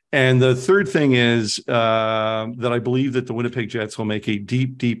 And the third thing is that I believe that the Winnipeg Jets will make a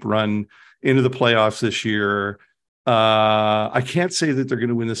deep, deep run into the playoffs this year. I can't say that they're going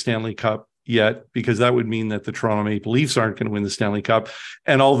to win the Stanley Cup yet, because that would mean that the Toronto Maple Leafs aren't going to win the Stanley Cup.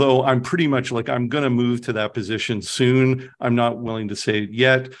 And although I'm pretty much like, I'm going to move to that position soon, I'm not willing to say it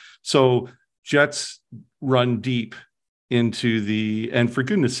yet. So Jets run deep into and for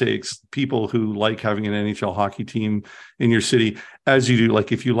goodness sakes, people who like having an NHL hockey team in your city, as you do,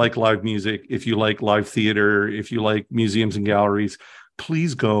 like, if you like live music, if you like live theater, if you like museums and galleries,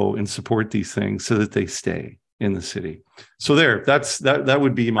 please go and support these things so that they stay in the city. So that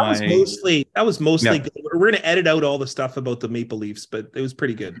would be my. That was mostly yeah. Good. We're going to edit out all the stuff about the Maple Leafs, but it was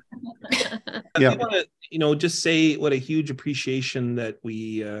pretty good. Yeah. I want to, just say what a huge appreciation that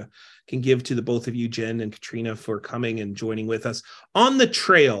we can give to the both of you, Jen and Katrina, for coming and joining with us on the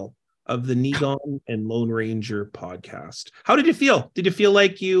trail of the Niigaan and Lone Ranger podcast. How did you feel? Did you feel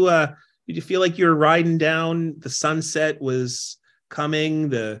like you were riding down, the sunset was coming,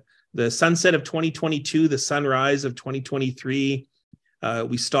 the sunset of 2022, the sunrise of 2023?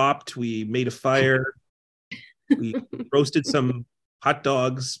 We stopped, we made a fire, we roasted some hot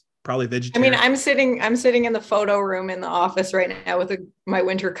dogs, probably vegetarian. I mean, I'm sitting in the photo room in the office right now with my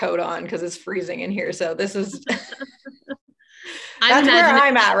winter coat on because it's freezing in here. So this is that's where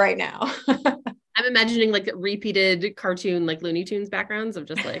I'm at right now. I'm imagining, like, repeated cartoon, like, Looney Tunes backgrounds of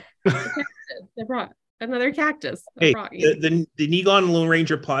just like, they brought another cactus. Hey, the Niigaan Lone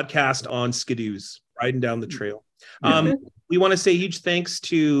Ranger podcast on skidoos, riding down the trail. We want to say huge thanks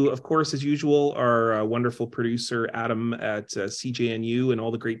to, of course, as usual, our wonderful producer, Adam at CJNU, and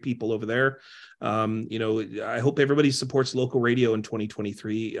all the great people over there. I hope everybody supports local radio in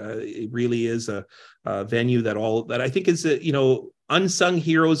 2023. It really is a venue that I think is, unsung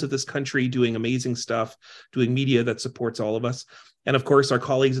heroes of this country, doing amazing stuff, doing media that supports all of us. And of course, our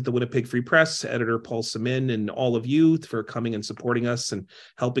colleagues at the Winnipeg Free Press, editor Paul Simin, and all of you for coming and supporting us and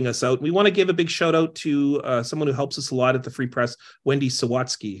helping us out. We want to give a big shout out to someone who helps us a lot at the Free Press, Wendy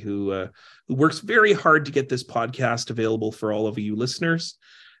Sawatsky, who works very hard to get this podcast available for all of you listeners.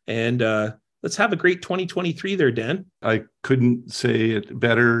 And let's have a great 2023 there, Dan. I couldn't say it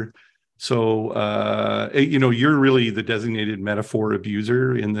better. So, you're really the designated metaphor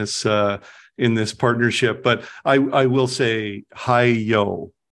abuser in this partnership, but I will say hi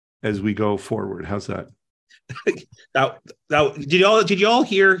yo as we go forward. How's that? Now, did you all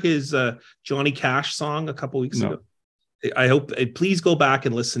hear his Johnny Cash song a couple weeks ago? I hope, please go back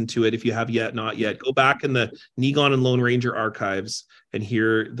and listen to it if you have not yet. Go back in the Niigaan and Lone Ranger archives and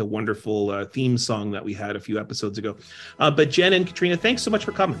hear the wonderful theme song that we had a few episodes ago. But Jen and Katrina, thanks so much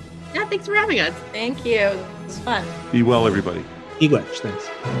for coming. Yeah, thanks for having us. Thank you. It was fun. Be well, everybody.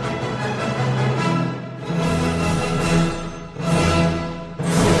 Thanks.